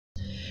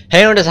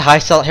Hey, this is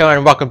HighZealot here,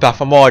 and welcome back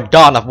for more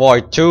Dawn of War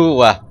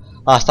 2.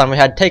 Last time we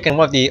had taken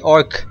one of the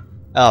orc,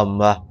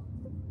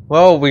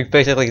 well, we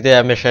basically did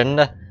a mission,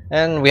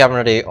 and we have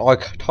another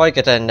orc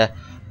target, and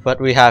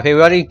what we have here,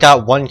 we already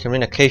got one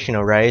communication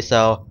array,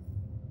 so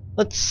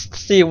let's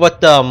see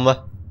what,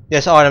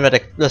 let's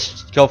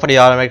go for the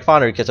automatic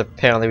foundry, because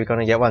apparently we're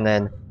gonna get one,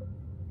 and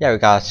yeah, we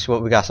got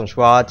some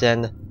squads,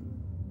 and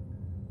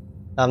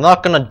I'm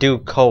not gonna do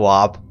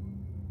co-op,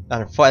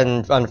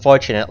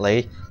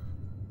 unfortunately.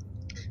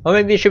 Or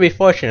maybe it should be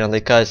fortunately,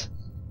 because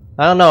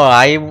I don't know.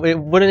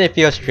 Wouldn't it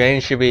feel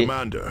strange to be?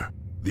 Commander,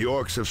 the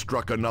orcs have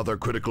struck another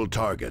critical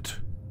target.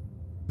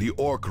 The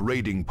orc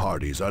raiding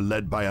parties are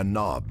led by a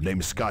knob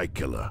named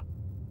Skykiller.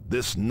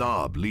 This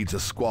knob leads a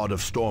squad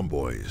of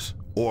Stormboys,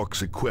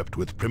 orcs equipped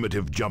with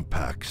primitive jump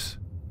packs.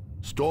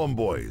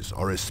 Stormboys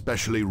are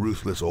especially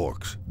ruthless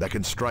orcs that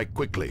can strike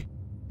quickly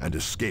and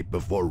escape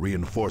before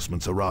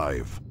reinforcements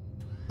arrive.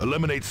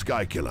 Eliminate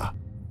Skykiller.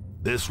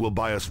 This will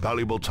buy us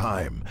valuable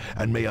time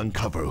and may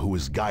uncover who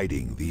is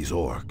guiding these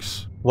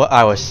orcs. What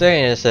I was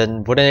saying is that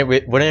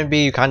wouldn't it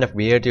be kind of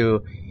weird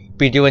to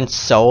be doing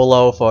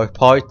solo for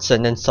parts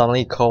and then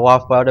suddenly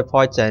co-op for other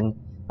parts? And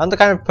I'm the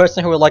kind of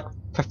person who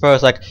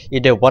prefers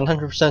either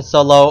 100%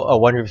 solo or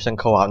 100%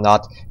 co-op,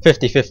 not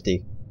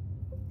 50-50.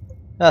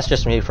 That's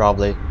just me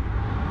probably.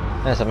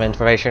 There's some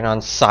information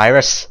on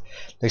Cyrus,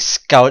 the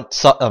scout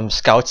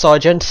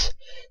sergeant,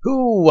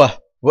 who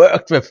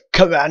worked with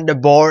Commander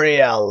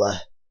Boreal.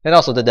 And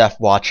also the Death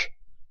Watch.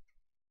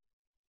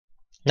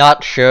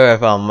 Not sure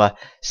if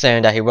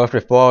saying that he worked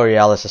with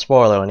Boreal is a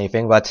spoiler or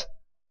anything, but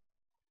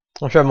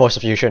I'm sure most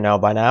of you should know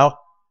by now.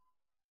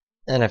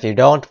 And if you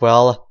don't,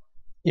 well,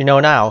 you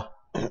know now.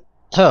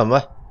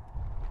 Probably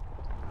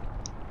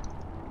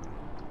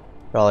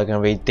gonna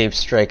be deep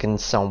striking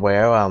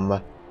somewhere.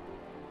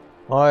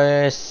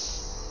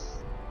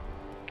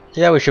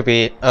 Yeah, we should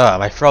be.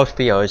 My throat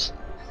feels.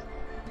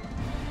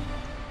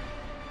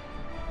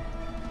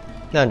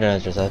 No,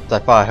 it's just I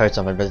thought I heard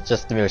something, but it's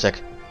just the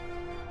music.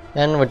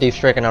 And we're deep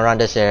striking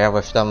around this area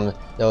with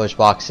those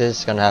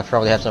boxes. Gonna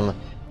probably have some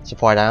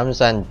support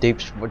items and deep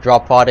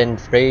drop pod in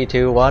 3,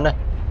 2, 1.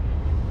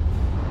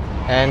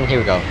 And here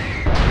we go.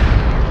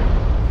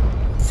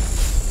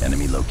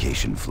 Enemy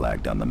location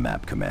flagged on the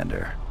map,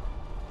 Commander.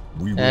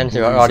 And we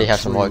already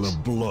have some orcs.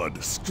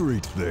 Blood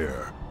straight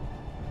there.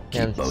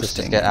 And let's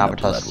just get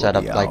avatars set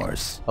up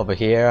over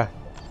here.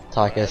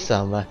 Target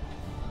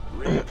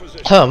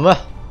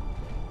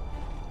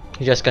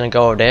you're just gonna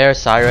go over there,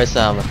 Cyrus,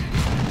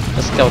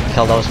 let's go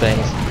kill those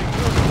things.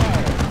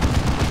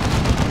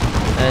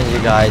 And you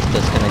guys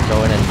just gonna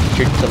go in and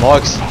shoot some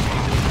orcs.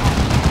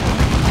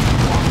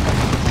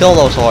 Kill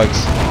those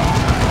orcs.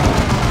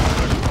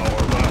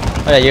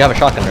 Oh yeah, you have a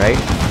shotgun, right?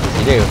 Yes,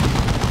 you do.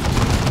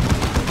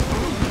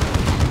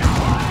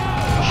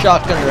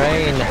 Shotgun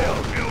rain.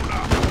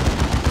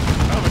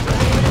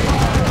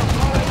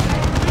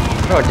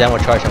 Throw a demo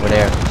charge over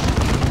there.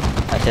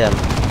 That's him.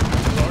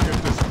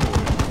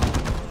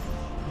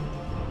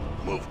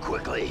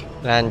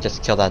 And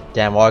just kill that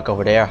damn orc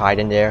over there, hide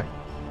in there.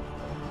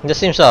 This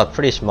seems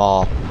pretty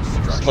small.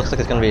 This looks like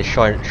it's gonna be a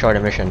shorter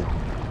mission.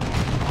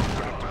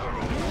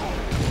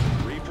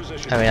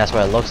 I mean, that's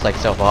what it looks like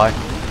so far.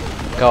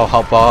 Go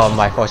help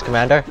my force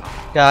commander,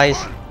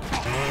 guys.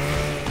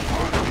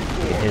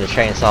 You hear the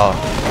chainsaw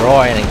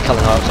roaring and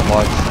killing out some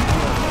orcs.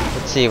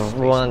 Let's see,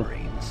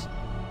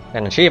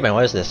 an achievement.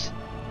 What is this?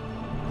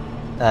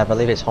 I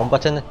believe it's home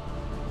button.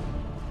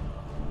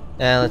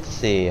 And let's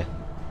see.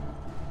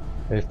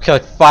 We've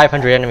killed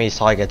 500 enemy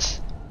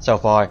targets so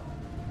far.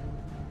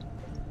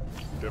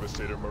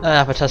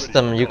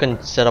 But you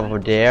can set up over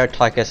there.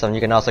 Targets, you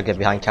can also get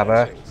behind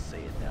cover.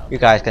 You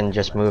guys can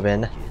just move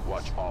in.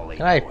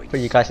 Can I put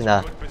you guys in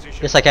a?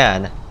 Yes, I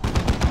can.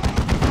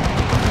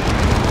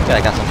 Okay,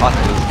 I got some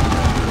hotkeys.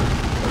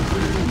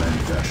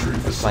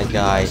 That's my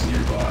guy.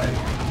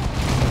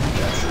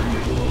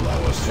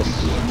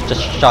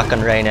 Just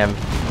shotgun rain him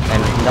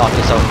and knock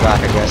this over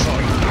back, I guess.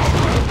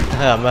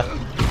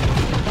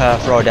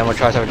 Throw a demo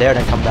charge over there,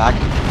 then come back.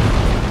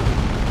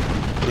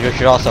 You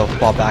should also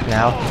fall back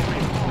now.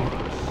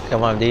 Get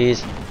one of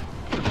these.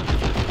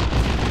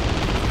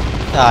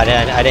 Ah,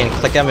 I didn't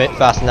click them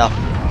fast enough.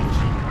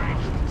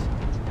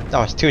 That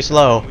was too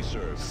slow.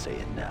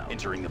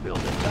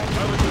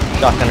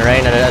 Shotgun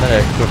rain and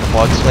another group of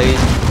bugs,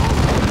 please.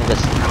 And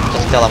just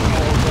kill them.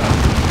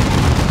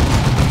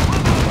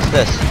 What's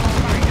this?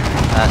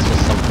 That's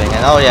just something.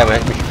 And oh yeah, we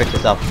should pick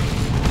this up.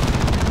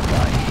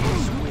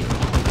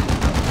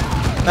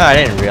 No, I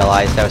didn't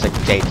realize there was a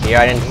gate here.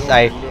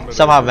 I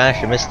somehow managed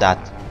to miss that.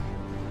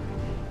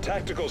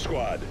 Tactical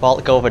squad.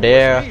 Vault, go over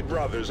there.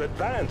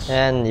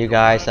 And you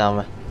guys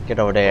get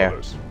over there.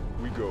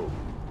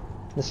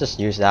 Let's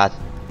just use that.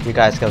 You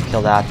guys go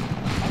kill that.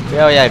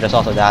 Oh yeah, there's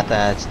also that.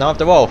 It's not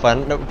the wolf,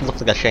 and it looks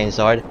like a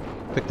chainsword.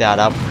 Pick that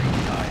up.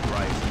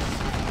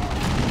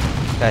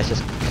 Guys,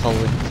 just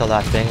kill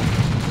that thing.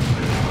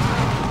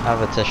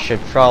 Avatar should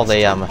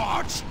probably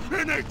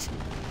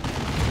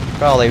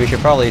we should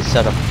probably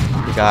set up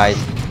you guys.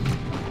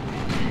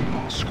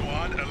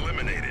 Squad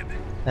eliminated.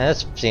 And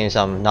this seems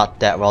not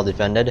that well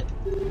defended.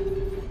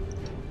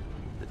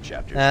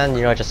 And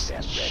you know, just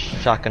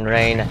shotgun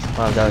rain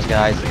one of those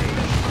guys.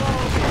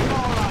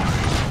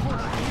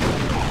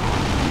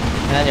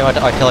 And you want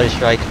to artillery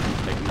strike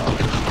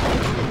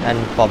and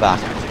fall back.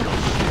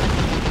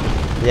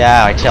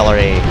 Yeah,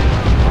 artillery.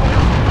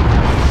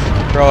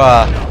 Throw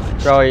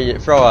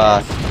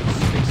a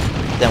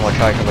demo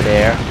charge over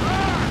there.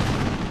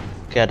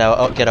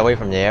 Get away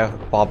from there.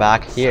 Fall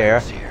back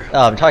here.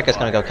 Target's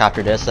gonna go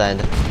capture this, and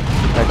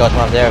there goes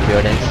one of their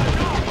buildings.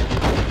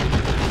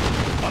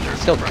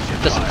 Still,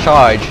 just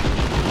charge.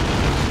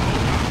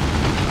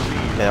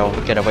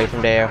 Get away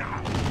from there.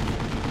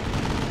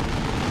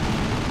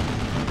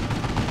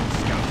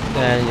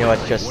 And you know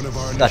what? Just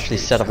actually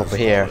set up over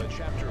here.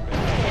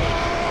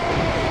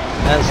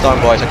 And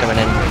storm boys are coming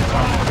in.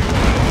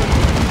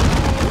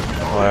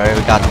 Alright,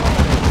 we got.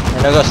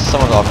 And there goes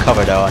some of our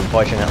cover though,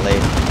 unfortunately.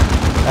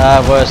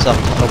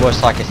 Worse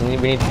targets. We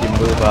need to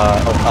move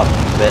up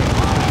a bit.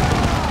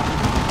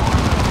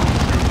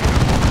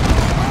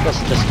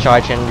 Just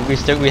charging. We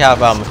have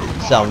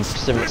some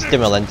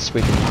stimulants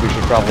we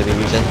should probably be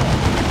using.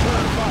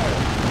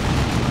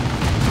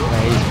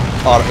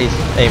 He's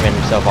aiming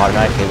himself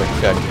automatically, which is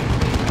good.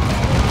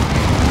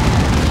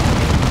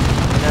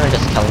 Now we're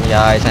just killing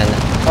guys and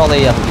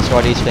probably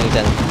destroy these things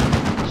and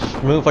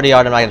move for the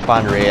automatic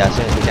foundry as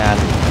soon as we can.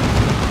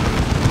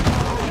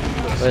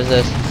 What is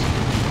this?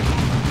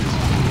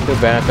 Two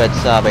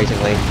benefits,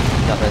 basically.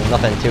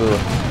 Nothing too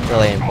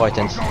really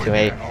important to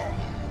me.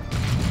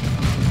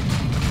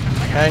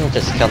 And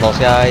just kill those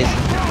guys.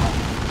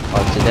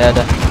 Orcs are dead.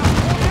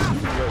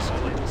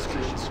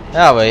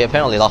 Oh, we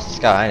apparently lost this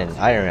guy.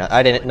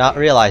 I did not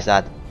realize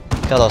that.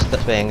 Kill those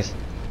things.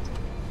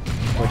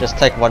 We'll just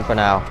take one for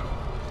now.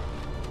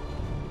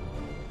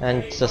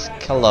 And just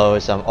kill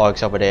those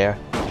orcs over there.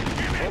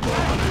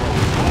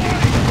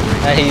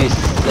 And he's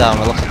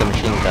it looks like a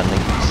machine gun or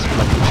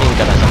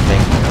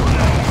something.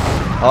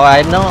 Oh,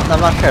 I'm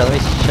not sure. Let me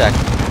check.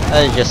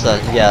 That is just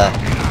yeah.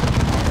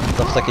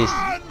 Looks like he's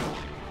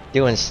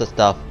doing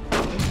stuff.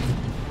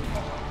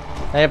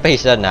 But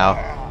he's dead now.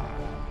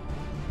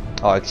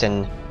 Orcs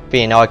and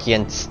being orky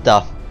and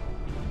stuff.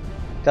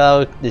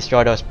 Go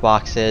destroy those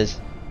boxes.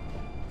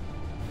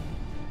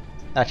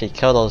 Actually,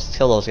 kill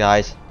those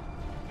guys.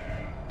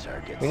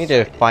 We need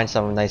to find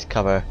some nice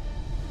cover.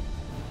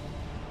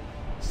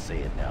 Say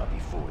it now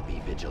before we be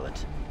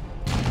vigilant.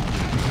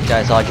 You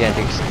guys all get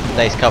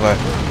nice cover,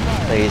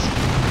 please.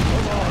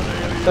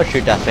 Go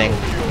shoot that thing.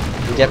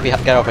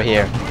 Get over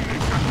here.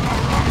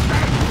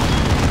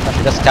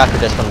 Actually, just capture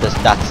this from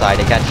that side.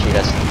 They can't shoot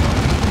us.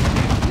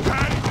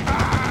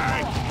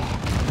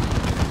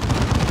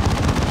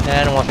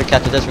 And once we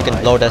capture this, we can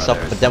blow this up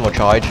with a demo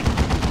charge.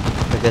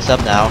 Pick this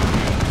up now.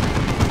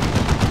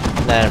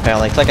 And then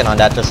apparently clicking on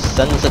that just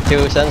sends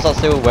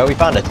us to where we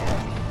found it.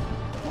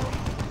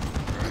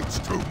 It's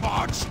too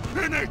much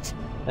in it.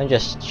 And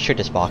just shoot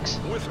this box.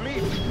 With me.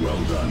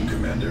 Well done,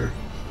 Commander.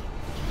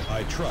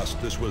 I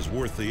trust this was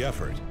worth the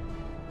effort.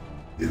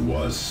 It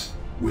was.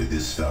 With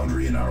this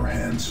foundry in our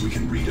hands, we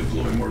can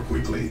redeploy more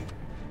quickly.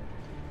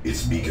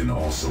 Its beacon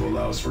also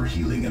allows for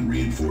healing and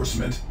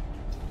reinforcement.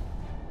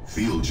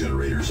 Field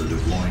generators are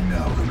deploying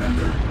now,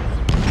 Commander.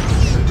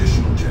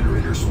 Additional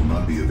generators will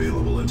not be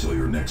available until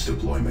your next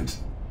deployment.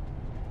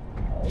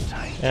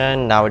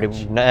 And now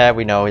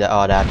we know that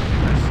all that.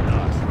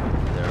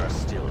 There are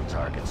still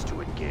targets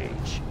to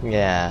engage.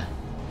 Yeah.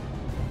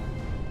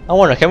 I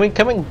wonder, can we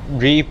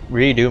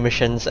redo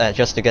missions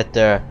just to get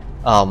the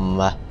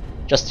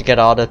just to get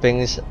all the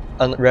things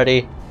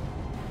ready?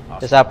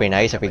 Cause that'd be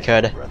nice if we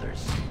could.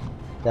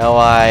 Though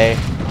I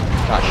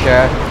not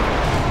sure.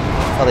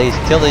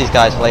 Kill these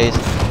guys, please.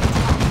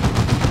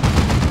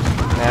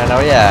 And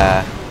oh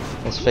yeah,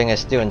 this thing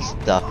is doing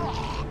stuff.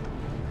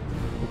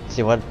 Let's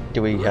see, what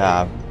do we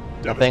have?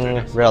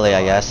 Nothing really,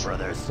 I guess.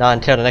 Not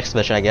until the next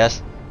mission, I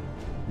guess.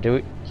 Do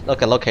we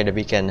locate the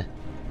beacon?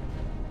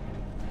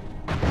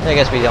 I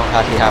guess we don't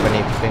actually have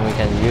anything we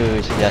can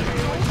use yet.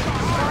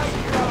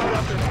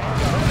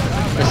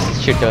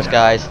 Let's shoot those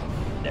guys.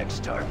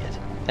 Next target.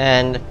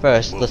 And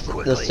first,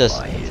 let's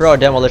just throw a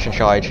demolition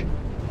charge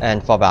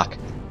and fall back.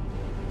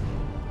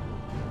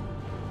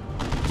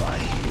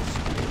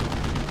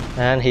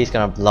 And he's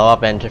gonna blow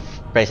up in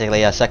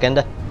basically a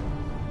second.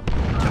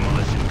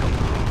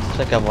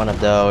 Pick up one of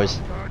those.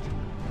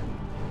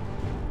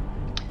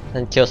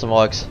 And kill some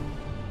orcs.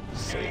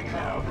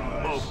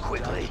 Move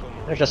quickly.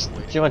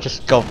 You want to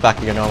just go back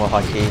to your normal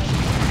hotkey.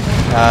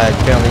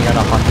 Apparently you're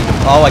not hotkey.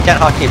 Oh, I can't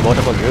hotkey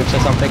multiple groups or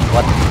something?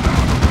 What?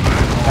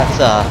 That's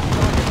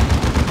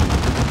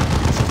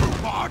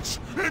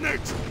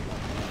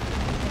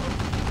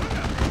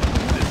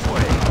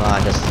Come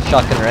on, just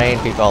shotgun rain,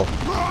 people.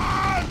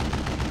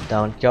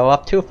 Don't go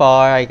up too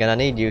far, I'm gonna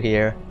need you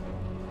here.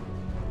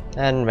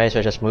 And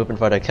Razor just moving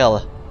for the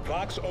kill.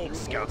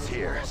 Scouts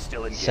here,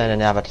 still engaged.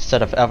 Send an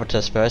set of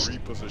avatars first.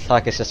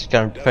 Target's just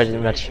gonna pretty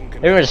much.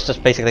 Everyone's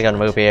just basically gonna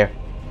move here.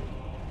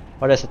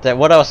 What is it?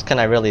 What else can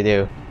I really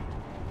do?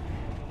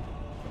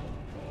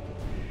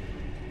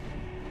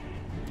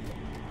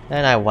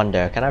 And I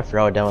wonder, can I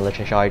throw a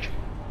demolition charge?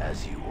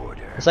 As you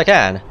order. Yes, I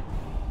can.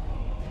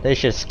 They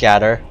should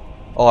scatter.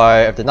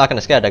 Or if they're not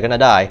gonna scatter, they're gonna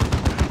die.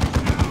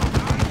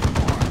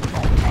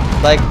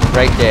 Like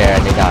right there,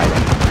 and they died.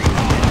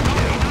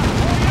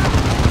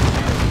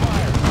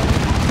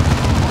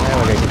 And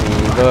we're going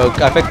to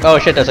be. I think. Oh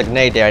shit! There's a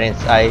grenade there.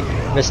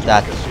 I missed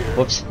that.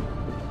 Whoops.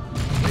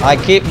 I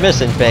keep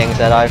missing things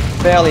that are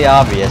fairly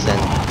obvious, and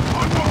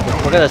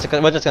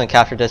we're just gonna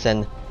capture this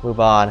and move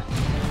on.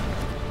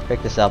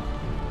 Pick this up.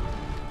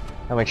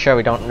 I mean, sure,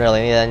 we don't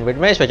really need it, and we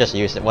may as well just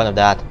use one of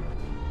that.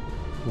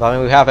 But I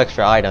mean, we have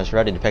extra items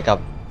ready to pick up.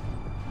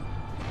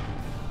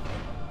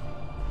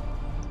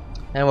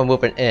 And we're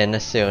moving in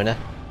soon.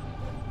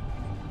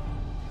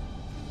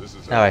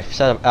 Alright,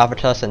 set up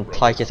Avatus and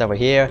Tychus over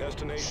here,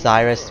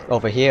 Cyrus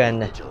over here,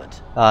 and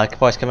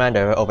Voice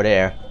Commander over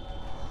there.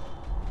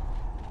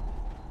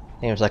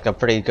 Seems like a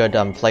pretty good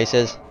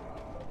places.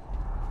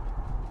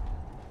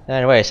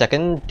 And wait a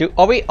second,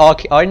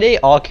 are they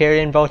all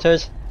carrying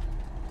voters?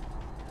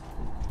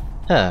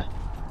 Huh.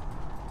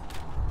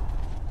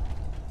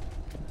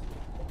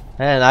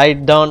 And I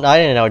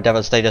didn't know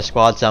Devastator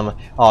Squad's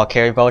all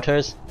carry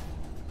voters.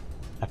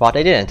 I thought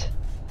they didn't.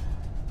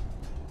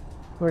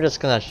 We're just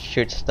gonna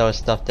shoot those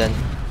stuff then.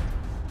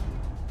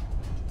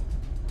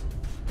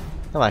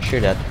 Come on,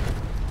 shoot it.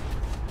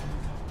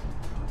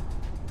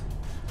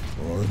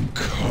 I'm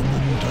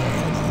coming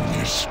down on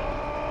this,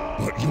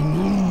 but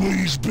you'll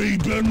always be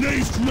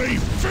beneath me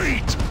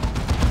feet!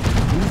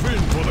 Move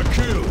in for the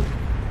kill!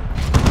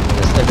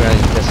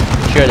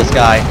 Just shoot this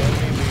guy.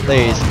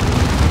 Please.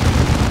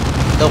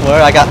 Don't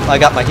worry, I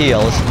got my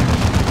heals.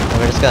 And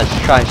we're just gonna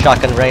try and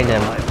shotgun rain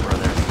him.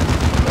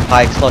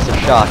 High explosive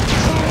shots.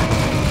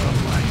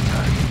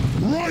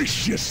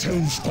 Brace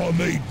yourselves for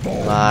me,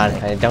 boy! Come on,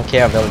 I don't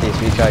care if abilities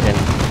recharging.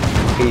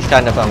 He's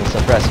kind of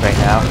suppressed right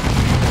now.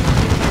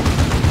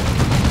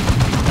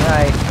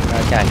 Alright,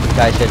 okay, you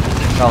guys should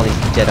probably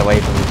get away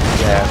from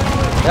there.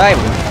 Did I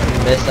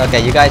miss?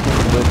 Okay, you guys need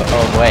to move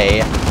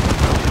away.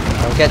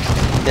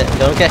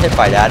 Don't get hit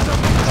by that.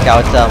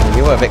 Scouts,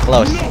 you were a bit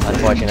close,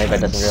 unfortunately, but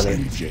it doesn't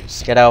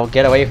really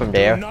get away from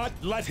there. Not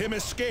let him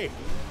escape.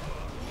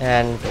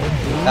 And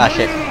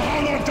shit.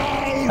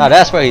 Oh,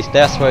 that's where he's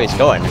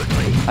going.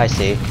 I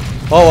see.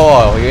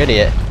 Whoa, you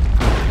idiot.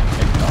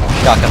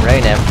 Shotgun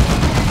rain him.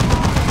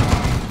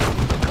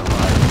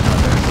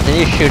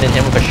 Continue shooting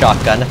him with a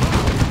shotgun.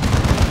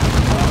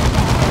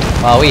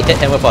 While we hit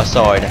him with a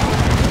sword.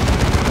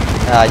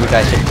 You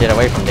guys should get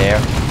away from there.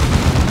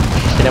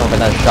 Hit him with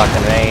another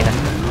shotgun rain.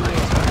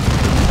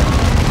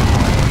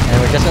 And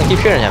we're just gonna keep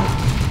shooting him.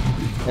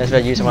 Let's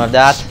use one of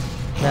that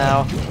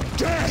now.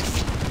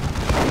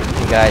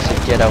 You guys should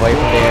get away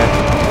from there.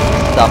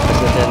 Stop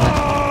position.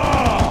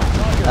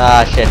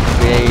 Shit,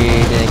 we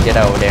didn't get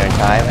over there in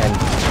time, and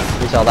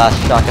use our last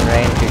shotgun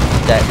rain to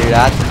do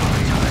that.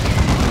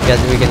 Because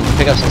we can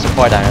pick up some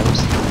support items.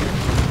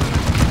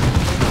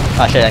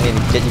 Shit, I need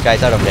to get you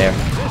guys out of there.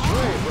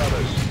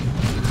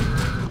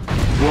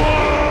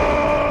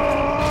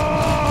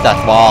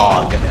 That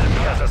Wog.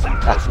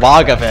 That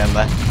Wog of him.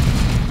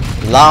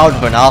 Loud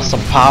but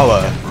awesome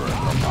power.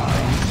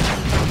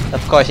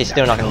 Of course, he's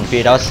still not going to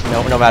beat us,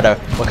 no matter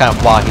what kind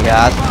of Wog he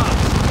has.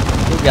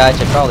 You guys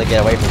should probably get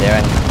away from there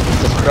and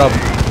just throw a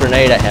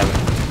grenade at him.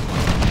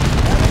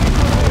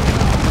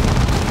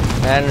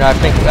 And I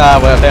think,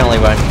 well, apparently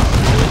we're.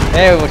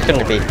 What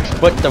couldn't it be?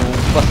 What's the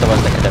worst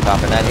that could have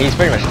happened? And he's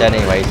pretty much dead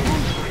anyways.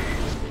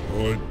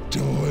 I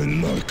die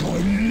like I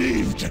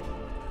lived.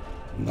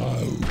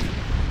 Loud.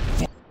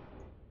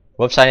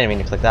 Whoops, I didn't mean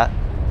to click that.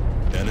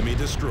 Enemy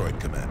destroyed,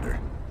 Commander.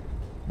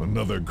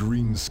 Another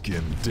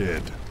greenskin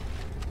dead.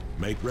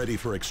 Make ready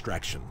for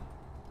extraction.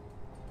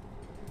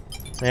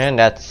 And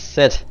that's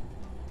it.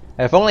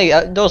 If only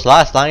those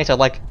last lines are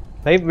like,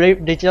 maybe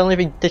did you only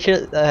did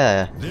you?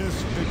 This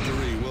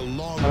victory will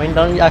long. I mean,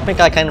 I think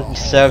I kind of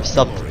deserve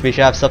we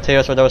should have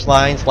subtitles for those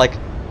lines. Like,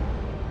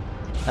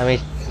 I mean,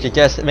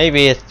 just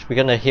maybe we're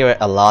gonna hear it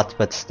a lot,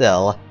 but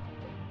still.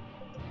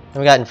 And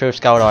we got improved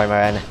scout armor,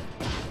 and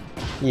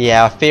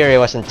yeah, our theory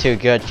wasn't too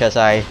good because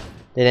I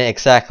didn't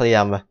exactly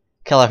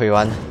kill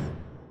everyone.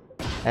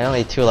 And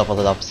only 2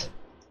 leveled ups.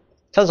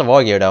 Tons of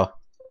war gear though.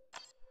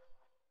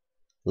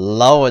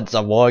 Loads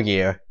of war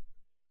gear.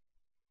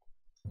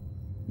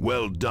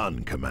 Well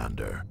done,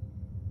 Commander.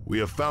 We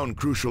have found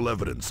crucial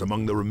evidence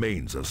among the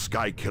remains of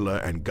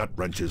Skykiller and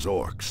Gutwrench's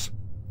orcs.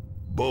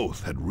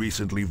 Both had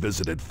recently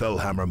visited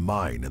Fellhammer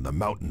Mine in the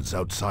mountains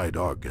outside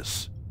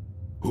Argus.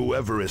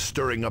 Whoever is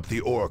stirring up the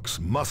orcs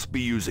must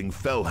be using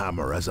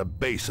Fellhammer as a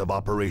base of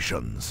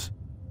operations.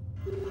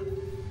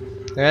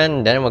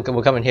 And then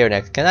we'll come in here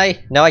next. Can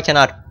I? No, I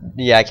cannot.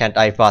 Yeah, I can't.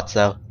 I thought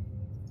so.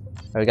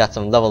 We got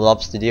some level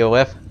ups to deal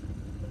with.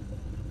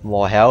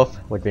 More health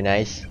would be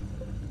nice.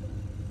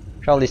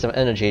 Probably some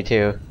energy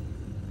too.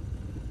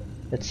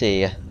 Let's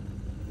see.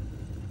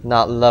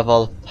 Not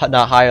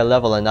higher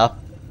level enough.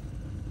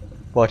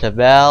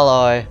 Portable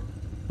or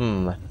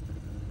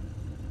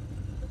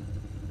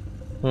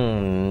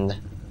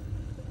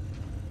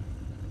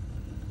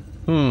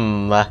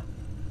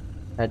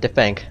I had to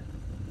think.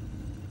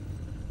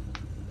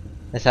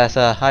 This has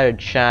a higher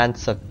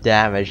chance of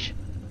damage.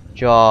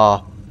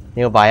 Draw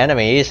nearby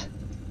enemies.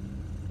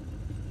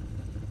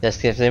 This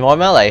gives me more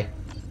melee.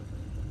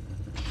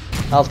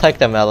 I'll take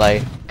the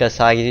melee because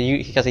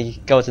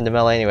he goes into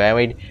melee anyway. And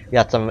we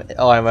got some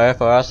armor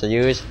for us to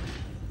use.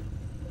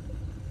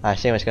 I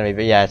assume it's gonna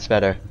be, yeah, it's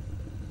better.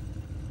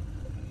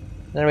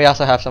 Then we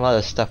also have some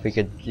other stuff we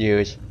could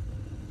use,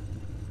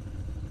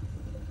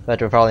 but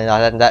we're probably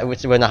not.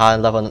 We're not high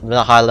level. We're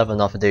not high level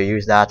enough to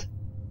use that.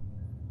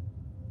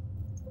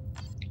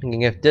 We can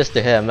give this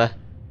to him.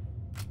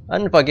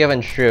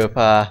 Unforgiven troop.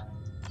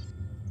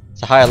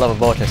 It's a higher level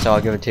bolter, so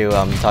I'll give it to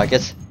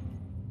targets.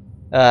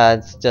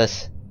 It's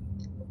just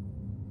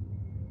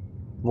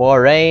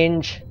more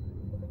range,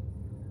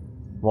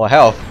 more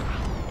health.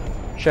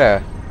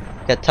 Sure,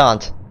 get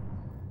taunt.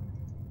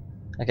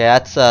 Okay,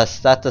 that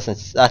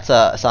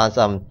sounds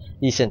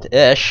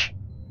decent-ish.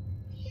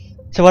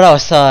 So what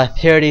else?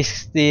 Purity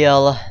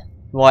steal,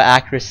 more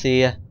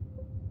accuracy.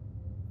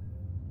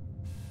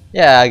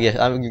 Yeah, I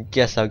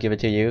guess I'll give it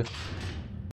to you.